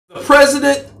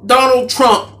President Donald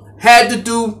Trump had to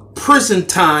do prison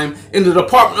time in the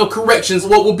Department of Corrections.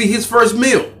 What will be his first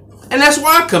meal? And that's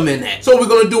where I come in at. So we're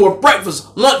going to do a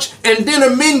breakfast, lunch, and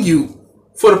dinner menu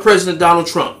for the President Donald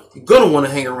Trump. You're going to want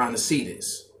to hang around to see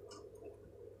this.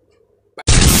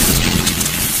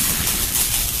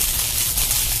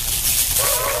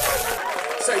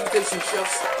 Salutations,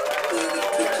 chefs.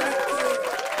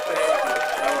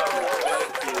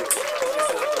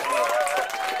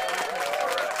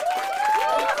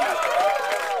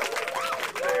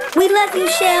 We love you,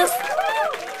 Chef.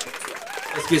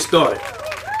 Let's get started.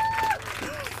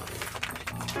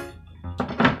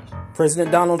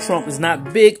 President Donald Trump is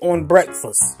not big on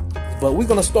breakfast, but we're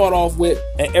going to start off with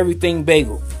an everything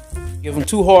bagel. Give him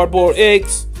 2 hard-boiled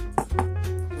eggs.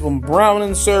 Give him brown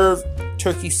and served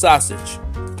turkey sausage.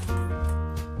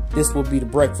 This will be the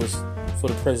breakfast for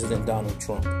the President Donald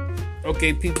Trump.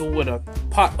 Okay, people, with a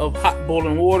pot of hot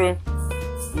boiling water,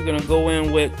 we're going to go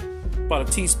in with about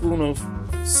a teaspoon of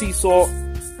sea salt.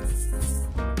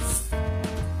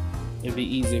 It'd be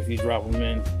easier if you drop them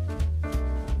in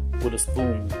with a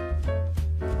spoon,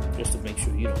 just to make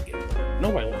sure you don't get burned.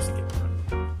 Nobody wants to get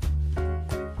burned.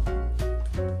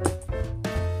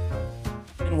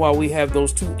 And while we have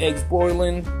those 2 eggs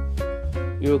boiling,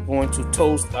 we're going to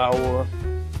toast our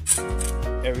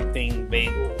everything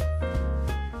bagel.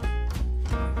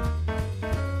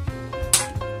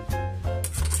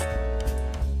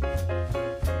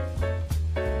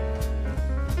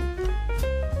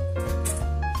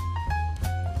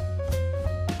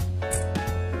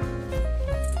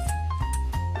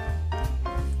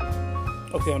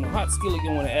 Okay, on the hot skillet,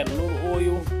 you want to add a little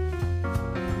oil.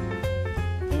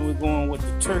 And we're going with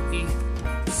the turkey,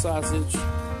 sausage.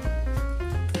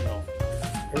 You know,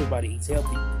 everybody eats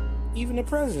healthy. Even the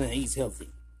president eats healthy.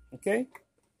 Okay?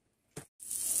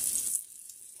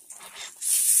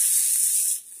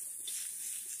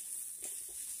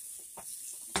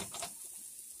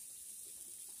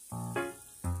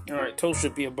 Alright, toast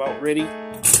should be about ready.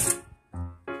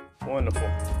 Wonderful.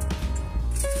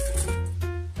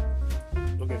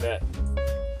 Look at that.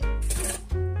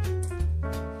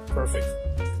 Perfect.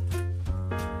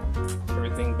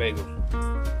 Everything bagel.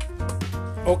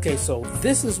 Okay, so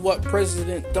this is what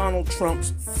President Donald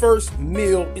Trump's first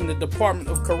meal in the Department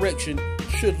of Correction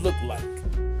should look like.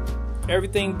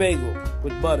 Everything bagel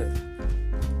with butter.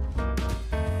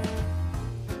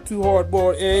 2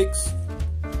 hard-boiled eggs.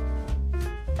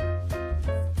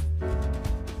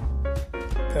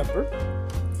 Pepper.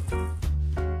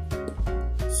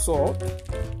 Salt.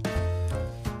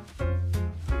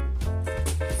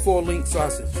 4-link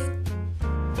sausage.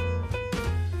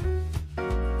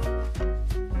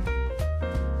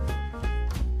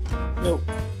 Milk.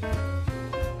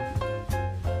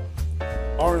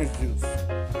 Orange juice.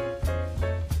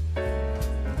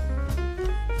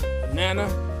 Banana.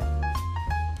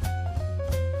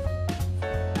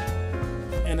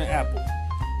 And an apple.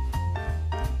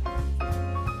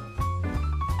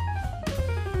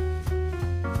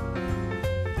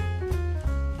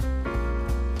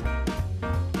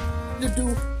 To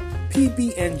do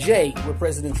PB&J with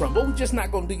President Trump, but we're just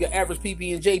not going to do your average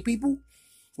PB&J, people.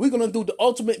 We're going to do the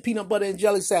ultimate peanut butter and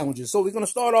jelly sandwiches. So we're going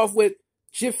to start off with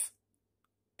Jif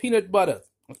peanut butter,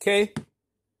 okay?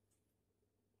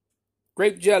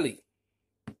 Grape jelly.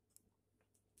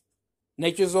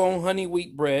 Nature's Own honey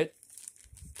wheat bread.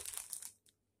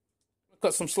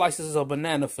 Cut some slices of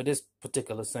banana for this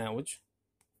particular sandwich.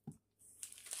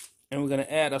 And we're going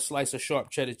to add a slice of sharp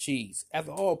cheddar cheese.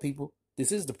 After all, people,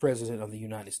 this is the President of the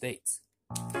United States.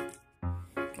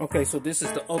 Okay, so this is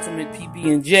the ultimate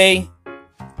PB&J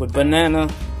with banana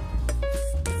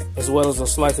as well as a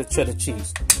slice of cheddar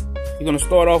cheese. You're going to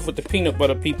start off with the peanut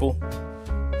butter, people.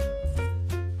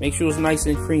 Make sure it's nice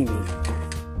and creamy.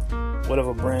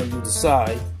 Whatever brand you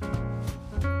decide.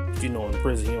 But you know, in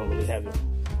prison, you don't really have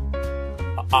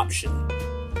an option.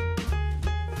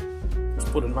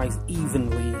 Just put a nice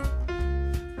evenly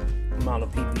amount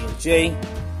of PB&J.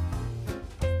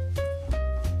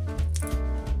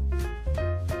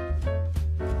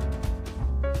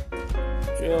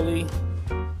 Jelly.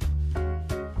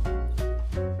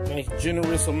 Nice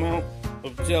generous amount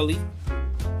of jelly.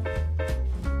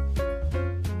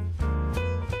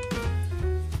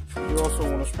 You also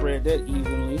want to spread that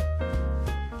evenly.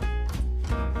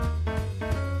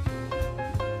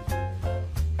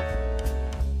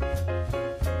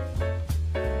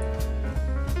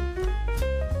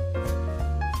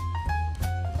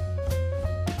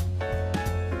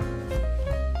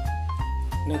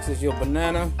 Next is your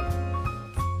banana.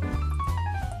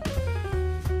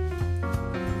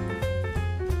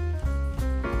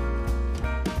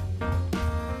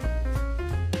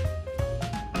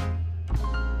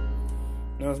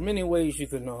 there's many ways you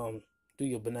can do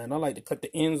your banana. I like to cut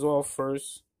the ends off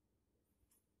first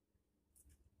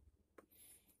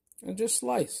and just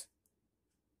slice.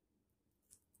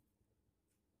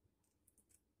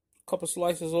 A couple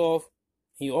slices off.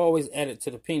 You always add it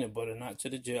to the peanut butter, not to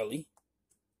the jelly.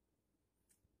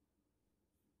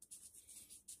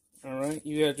 All right,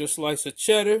 you add your slice of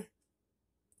cheddar.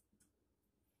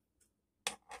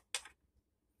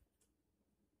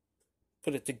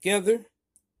 Put it together.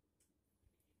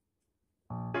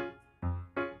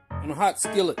 On a hot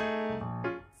skillet,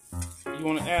 you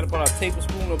want to add about a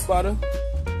tablespoon of butter.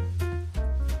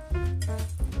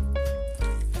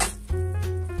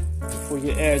 Before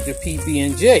you add your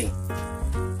PB&J.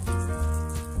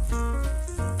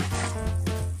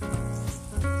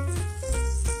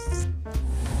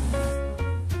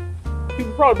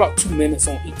 Probably about 2 minutes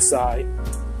on each side.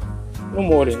 No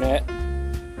more than that.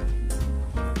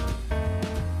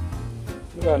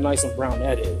 Look how nice and brown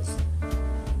that is.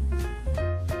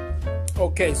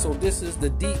 Okay, so this is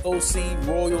the DOC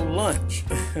Royal Lunch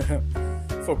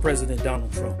for President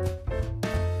Donald Trump.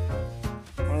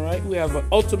 Alright, we have an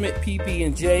ultimate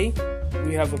PB&J.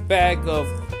 We have a bag of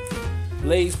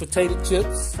Lay's potato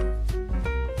chips.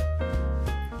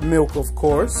 Milk, of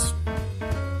course.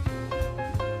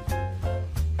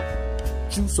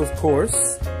 Juice, of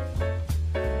course,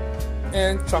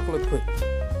 and chocolate pudding.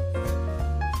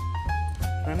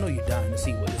 I know you're dying to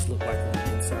see what this looks like on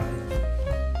the inside.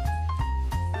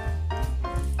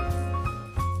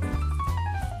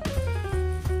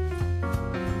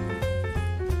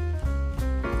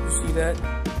 You see that?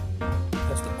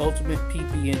 That's the ultimate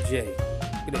PB&J. Look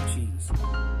at that cheese.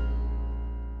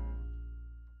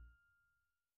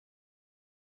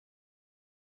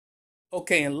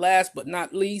 Okay, and last but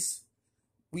not least,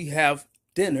 we have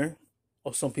dinner,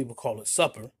 or some people call it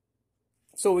supper.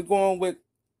 So we're going with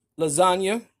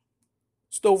lasagna,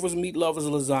 Stover's Meat Lovers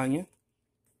lasagna,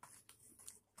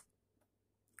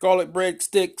 garlic bread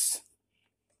sticks,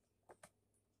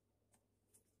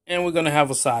 and we're going to have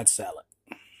a side salad.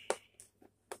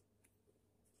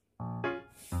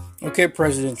 Okay,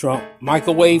 President Trump,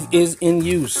 microwave is in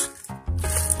use,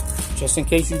 just in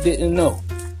case you didn't know.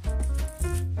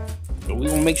 So we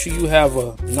want to make sure you have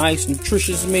a nice,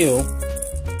 nutritious meal.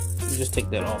 You just take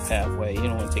that off halfway. You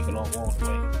don't want to take it off all the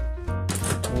way.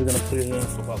 And we're going to put it in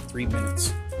for about 3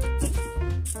 minutes.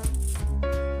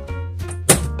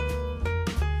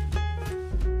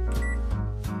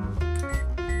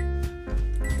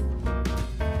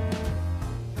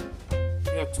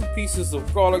 We have 2 pieces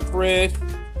of garlic bread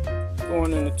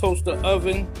going in the toaster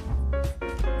oven.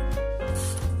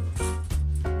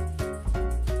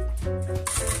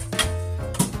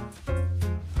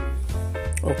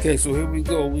 Okay, so here we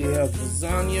go. We have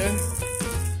lasagna.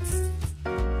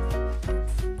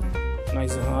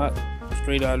 Nice and hot.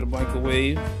 Straight out of the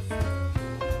microwave.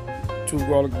 2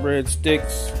 garlic bread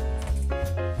sticks.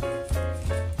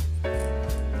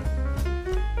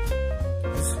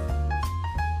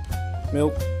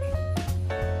 Milk.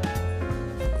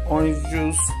 Orange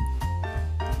juice.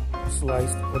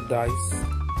 Sliced or diced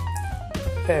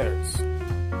pears.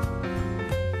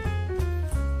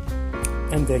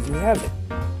 And there you have it.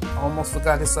 Almost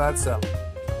forgot his side salad.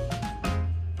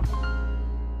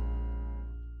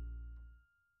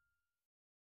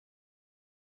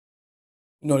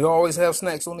 You know, you always have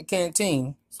snacks on the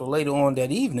canteen. So later on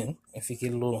that evening, if you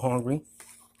get a little hungry,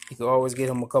 you can always get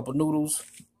him a couple noodles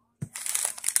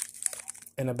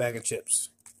and a bag of chips.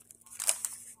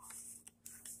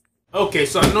 Okay,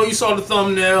 so I know you saw the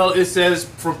thumbnail. It says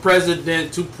from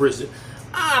president to prison.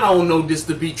 I don't know this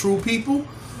to be true, people.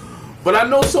 But I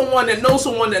know someone that knows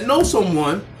someone that knows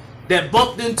someone that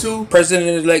bumped into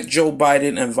President-elect Joe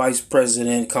Biden and Vice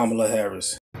President Kamala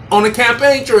Harris on the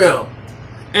campaign trail.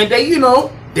 And they, you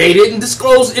know, they didn't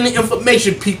disclose any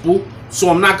information, people, so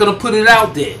I'm not going to put it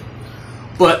out there.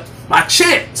 But by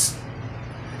chance,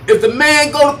 if the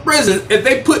man go to prison, if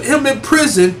they put him in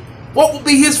prison, what would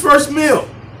be his first meal?